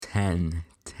10,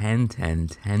 10, 10,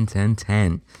 10, 10,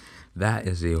 10. That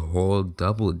is a whole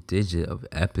double digit of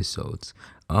episodes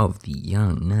of the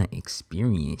Young Nut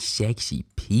Experience. Sexy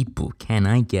people. Can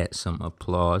I get some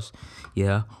applause?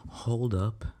 Yeah, hold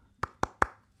up.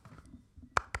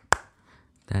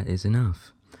 That is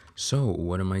enough. So,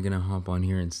 what am I gonna hop on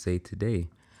here and say today?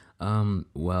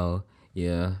 Well,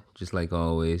 yeah, just like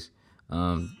always.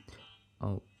 Oh,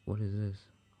 what is this?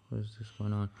 What is this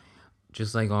going on?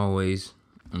 Just like always,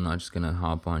 I'm not just gonna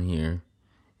hop on here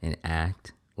and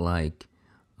act like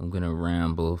I'm gonna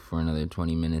ramble for another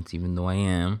 20 minutes, even though I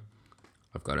am.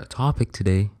 I've got a topic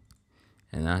today,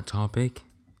 and that topic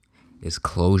is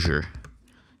closure.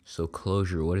 So,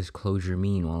 closure, what does closure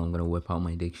mean? Well, I'm gonna whip out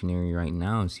my dictionary right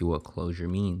now and see what closure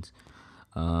means.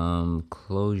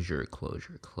 Closure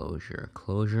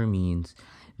means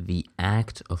the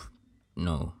act of.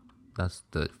 No, that's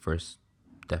the first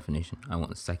definition. I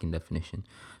want the second definition.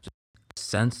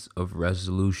 Sense of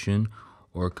resolution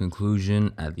or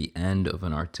conclusion at the end of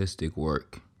an artistic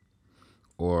work,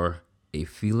 or a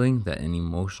feeling that an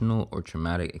emotional or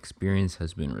traumatic experience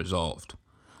has been resolved.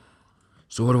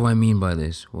 So, what do I mean by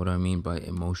this? What do I mean by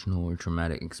emotional or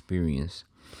traumatic experience?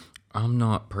 I'm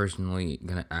not personally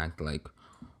gonna act like,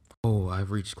 oh,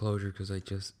 I've reached closure because I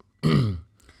just, damn,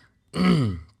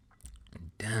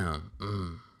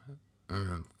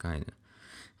 I'm kind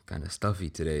of stuffy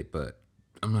today, but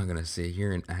I'm not gonna sit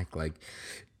here and act like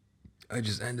I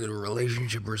just ended a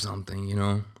relationship or something, you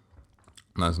know?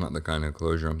 That's not the kind of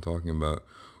closure I'm talking about.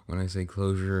 When I say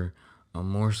closure, I'm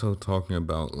more so talking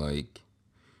about like,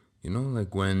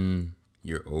 like when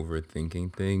you're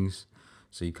overthinking things.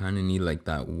 So you kind of need like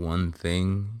that one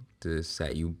thing to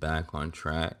set you back on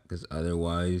track, because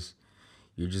otherwise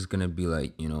you're just going to be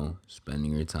like,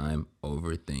 spending your time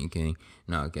overthinking,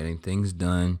 not getting things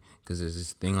done because there's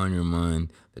this thing on your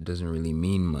mind that doesn't really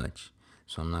mean much.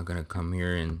 So I'm not going to come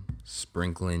here and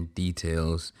sprinkle in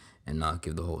details and not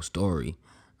give the whole story.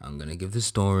 I'm going to give the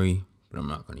story, but I'm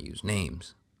not going to use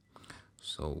names.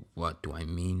 So what do I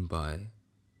mean by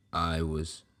I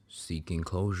was seeking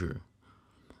closure?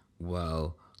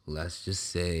 Well, let's just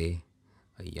say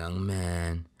a young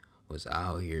man was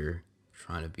out here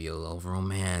trying to be a little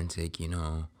romantic,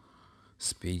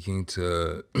 speaking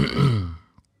to.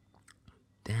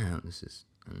 Damn, this is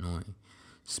annoying.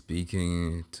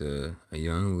 Speaking to a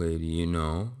young lady,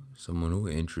 someone who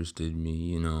interested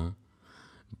me,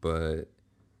 but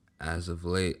as of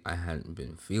late, I hadn't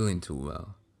been feeling too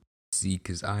well. See,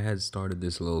 because I had started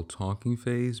this little talking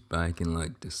phase back in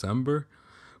like December,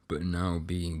 but now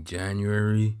being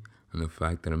January, and the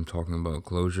fact that I'm talking about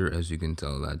closure, as you can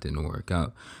tell, that didn't work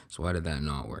out. So why did that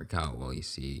not work out? Well, you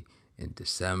see, in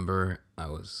December, I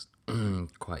was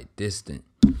quite distant.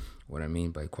 What I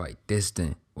mean by quite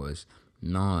distant was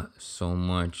not so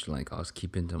much like I was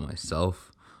keeping to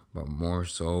myself, but more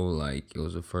so like it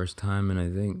was the first time in I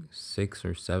think 6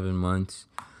 or 7 months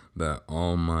that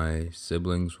all my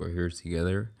siblings were here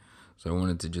together. So I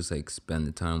wanted to just like spend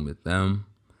the time with them.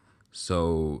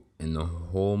 So in the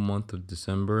whole month of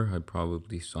December, I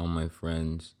probably saw my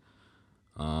friends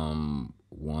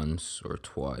once or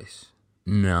twice.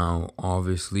 Now,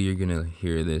 obviously, you're gonna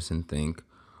hear this and think,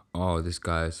 "Oh, this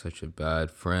guy is such a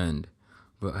bad friend,"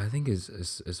 but I think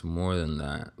it's more than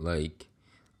that. Like,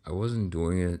 I wasn't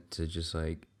doing it to just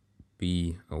like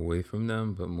be away from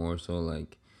them, but more so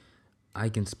like I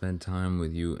can spend time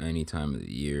with you any time of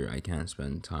the year. I can't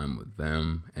spend time with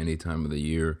them any time of the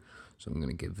year. So I'm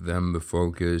going to give them the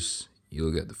focus.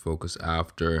 You'll get the focus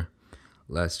after.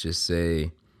 Let's just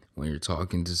say when you're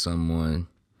talking to someone,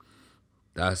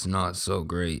 that's not so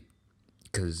great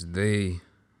because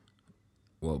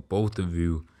both of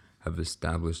you have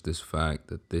established this fact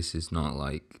that this is not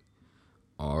like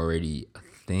already a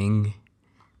thing.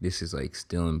 This is like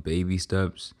still in baby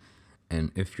steps.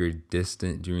 And if you're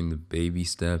distant during the baby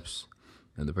steps,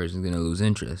 then the person's going to lose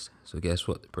interest. So guess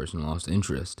what? The person lost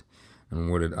interest. And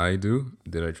what did I do?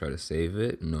 Did I try to save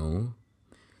it? No.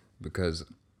 Because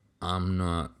I'm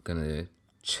not going to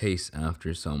chase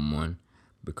after someone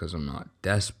because I'm not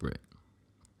desperate.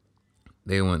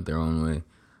 They went their own way.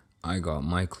 I got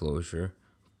my closure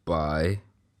by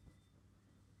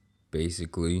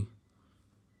basically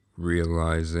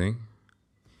realizing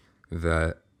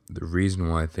that the reason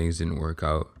why things didn't work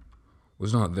out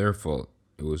was not their fault.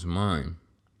 It was mine.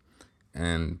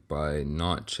 And by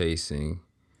not chasing,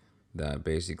 that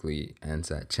basically ends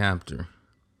that chapter.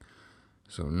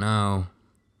 So now,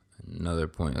 another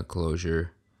point of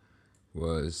closure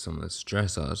was some of the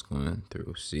stress I was going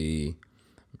through. See,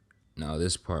 now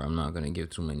this part I'm not going to give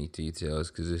too many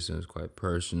details because this is quite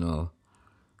personal.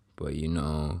 But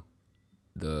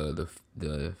the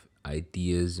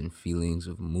ideas and feelings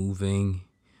of moving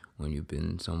when you've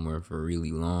been somewhere for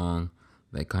really long.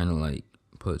 That kind of like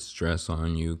puts stress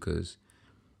on you because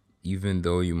even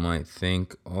though you might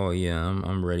think, oh yeah,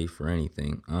 I'm ready for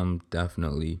anything, I'm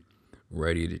definitely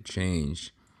ready to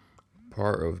change.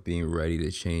 Part of being ready to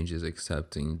change is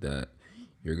accepting that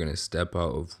you're going to step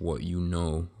out of what you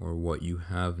know or what you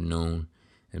have known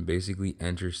and basically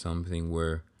enter something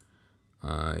where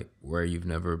you've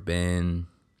never been,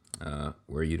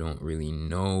 where you don't really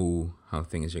know how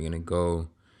things are going to go.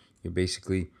 You're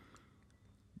basically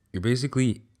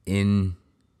in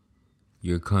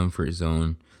your comfort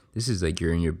zone. This is like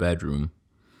you're in your bedroom,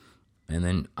 and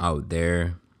then out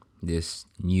there, this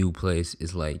new place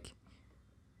is like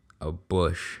a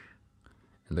bush,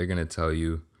 and they're gonna tell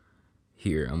you,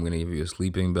 "Here, I'm gonna give you a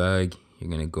sleeping bag. You're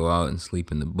gonna go out and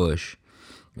sleep in the bush."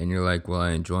 And you're like, "Well,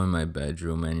 I enjoy my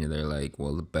bedroom," and they're like,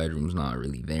 "Well, the bedroom's not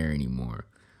really there anymore."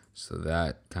 So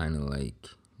that kind of like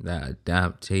that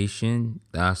adaptation,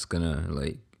 that's gonna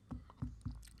like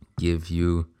give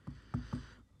you,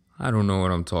 I don't know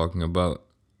what I'm talking about.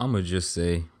 I'm gonna just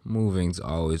say moving's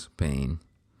always a pain.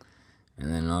 And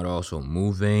then not also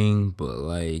moving, but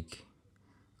like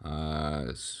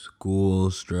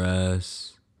school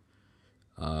stress,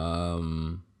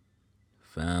 um,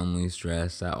 family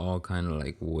stress, that all kind of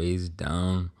like weighs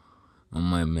down on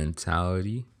my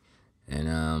mentality. And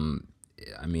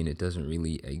I mean, it doesn't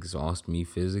really exhaust me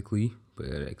physically, but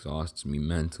it exhausts me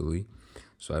mentally.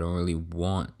 So I don't really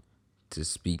want to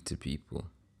speak to people.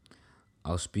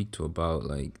 I'll speak to about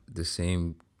like the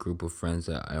same group of friends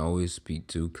that I always speak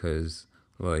to, because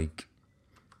like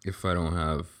if I don't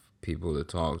have people to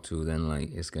talk to, then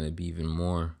like it's gonna be even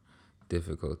more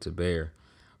difficult to bear.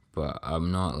 But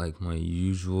I'm not like my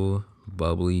usual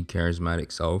bubbly,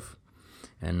 charismatic self.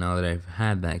 And now that I've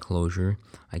had that closure,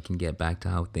 I can get back to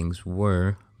how things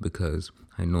were because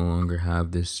I no longer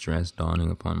have this stress dawning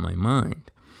upon my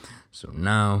mind. So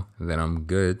now that I'm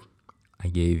good, I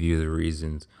gave you the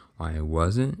reasons why I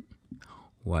wasn't,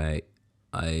 why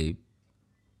I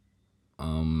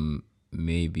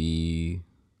maybe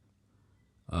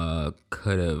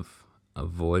could have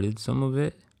avoided some of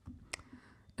it.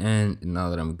 And now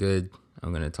that I'm good,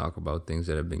 I'm going to talk about things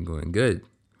that have been going good.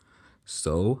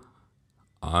 So,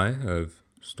 I have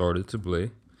started to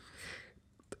play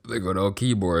the good old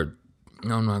keyboard.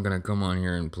 I'm not going to come on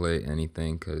here and play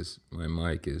anything because my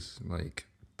mic is like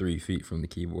 3 feet from the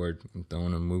keyboard. I don't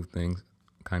want to move things.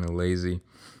 Kind of lazy.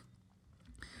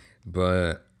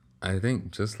 But I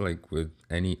think just like with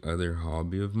any other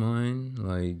hobby of mine,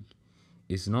 like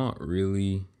it's not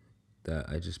really that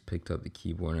I just picked up the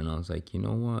keyboard and I was like, you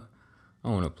know what? I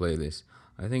want to play this.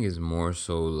 I think it's more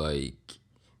so like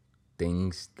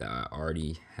things that I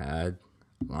already had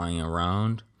lying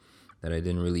around that I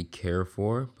didn't really care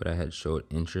for, but I had showed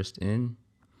interest in.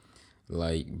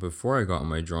 Like before I got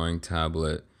my drawing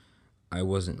tablet, I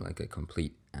wasn't like a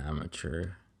complete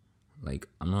amateur. Like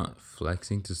I'm not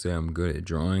flexing to say I'm good at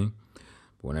drawing,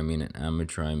 but when I mean an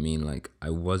amateur, I mean like I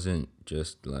wasn't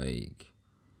just like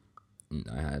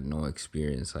I had no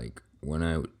experience. Like when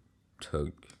I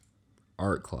took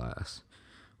art class,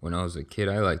 when I was a kid,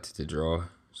 I liked to draw.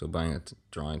 So buying a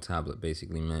drawing tablet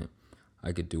basically meant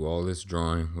I could do all this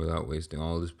drawing without wasting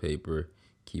all this paper,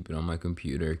 keep it on my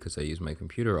computer because I use my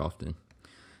computer often.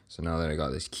 So now that I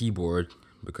got this keyboard,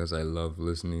 because I love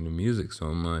listening to music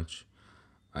so much,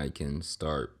 I can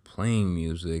start playing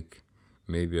music.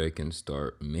 Maybe I can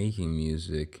start making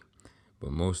music.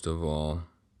 But most of all,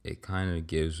 it kind of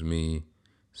gives me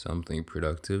something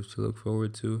productive to look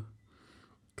forward to.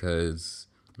 Because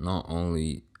not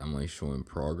only am I showing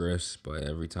progress, but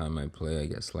every time I play, I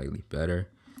get slightly better.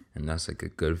 And that's like a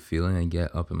good feeling I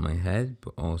get up in my head.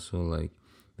 But also, like,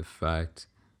 the fact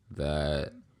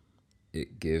that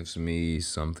it gives me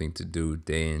something to do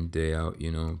day in, day out,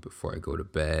 you know, before I go to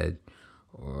bed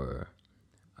or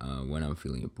when I'm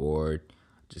feeling bored.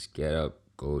 Just get up,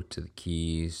 go to the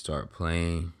keys, start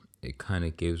playing. It kind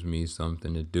of gives me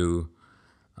something to do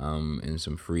in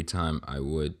some free time I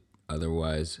would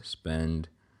otherwise spend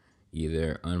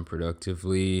either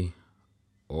unproductively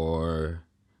or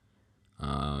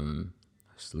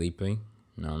sleeping.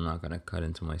 Now, I'm not going to cut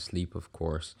into my sleep, of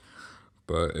course,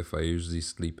 but if I usually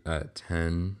sleep at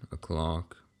 10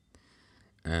 o'clock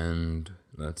and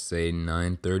let's say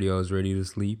 9:30 I was ready to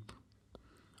sleep,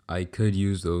 I could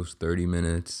use those 30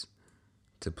 minutes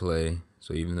to play.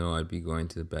 So even though I'd be going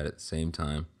to bed at the same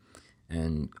time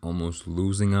and almost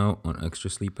losing out on extra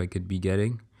sleep I could be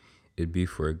getting, it'd be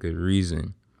for a good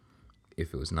reason.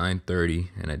 If it was 9:30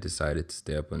 and I decided to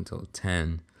stay up until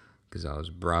 10 because I was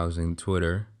browsing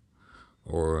Twitter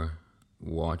or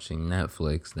watching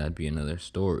Netflix, that'd be another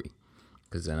story.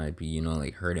 Because then I'd be,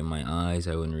 like hurting my eyes.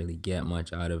 I wouldn't really get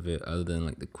much out of it other than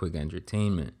like the quick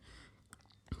entertainment.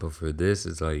 But for this,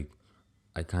 it's like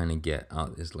I kind of get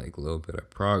out this like little bit of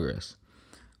progress.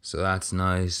 So that's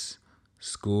nice.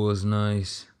 School is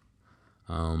nice.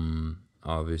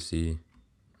 Obviously,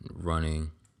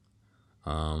 running.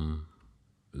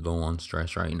 Low on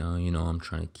stress right now. I'm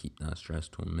trying to keep that stress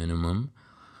to a minimum.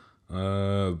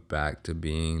 Back to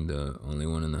being the only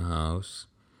one in the house.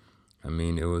 I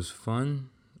mean, it was fun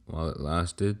while it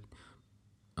lasted.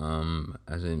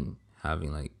 As in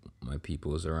having like my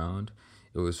peoples around.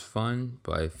 It was fun,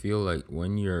 but I feel like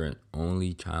when you're an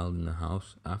only child in the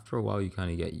house, after a while you kind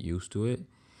of get used to it,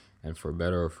 and for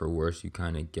better or for worse, you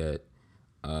kind of get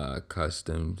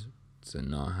accustomed to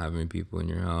not having people in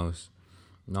your house,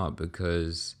 not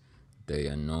because they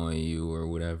annoy you or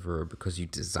whatever, or because you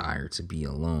desire to be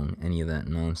alone, any of that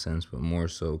nonsense, but more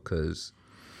so because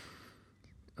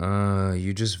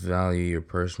you just value your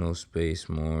personal space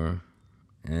more,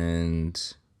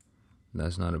 and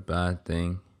that's not a bad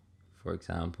thing. For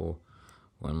example,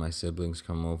 when my siblings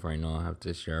come over, I know I have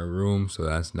to share a room, so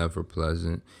that's never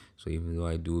pleasant. So even though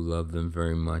I do love them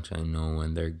very much, I know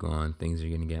when they're gone, things are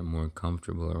going to get more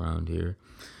comfortable around here.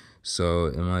 So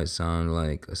it might sound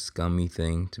like a scummy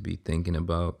thing to be thinking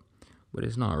about, but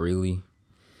it's not really.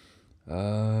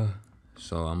 So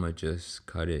I'm going to just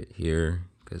cut it here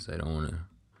because I don't want to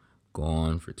go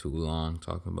on for too long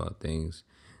talking about things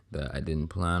that I didn't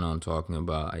plan on talking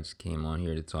about. I just came on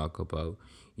here to talk about,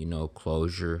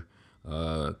 closure,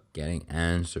 getting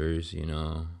answers,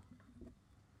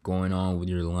 going on with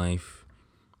your life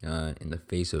in the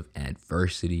face of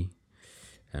adversity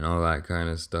and all that kind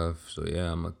of stuff. So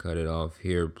yeah, I'm gonna cut it off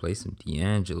here. Play some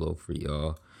D'Angelo for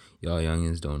y'all. Y'all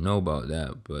youngins don't know about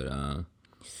that, but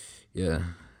yeah.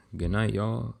 Good night,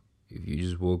 y'all. If you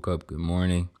just woke up, good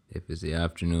morning. If it's the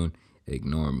afternoon,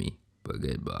 ignore me. But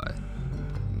goodbye.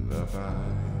 The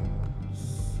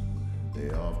pines, they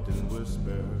often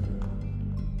whisper.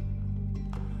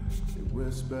 They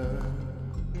whisper,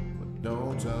 but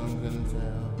no tongue can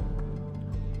tell.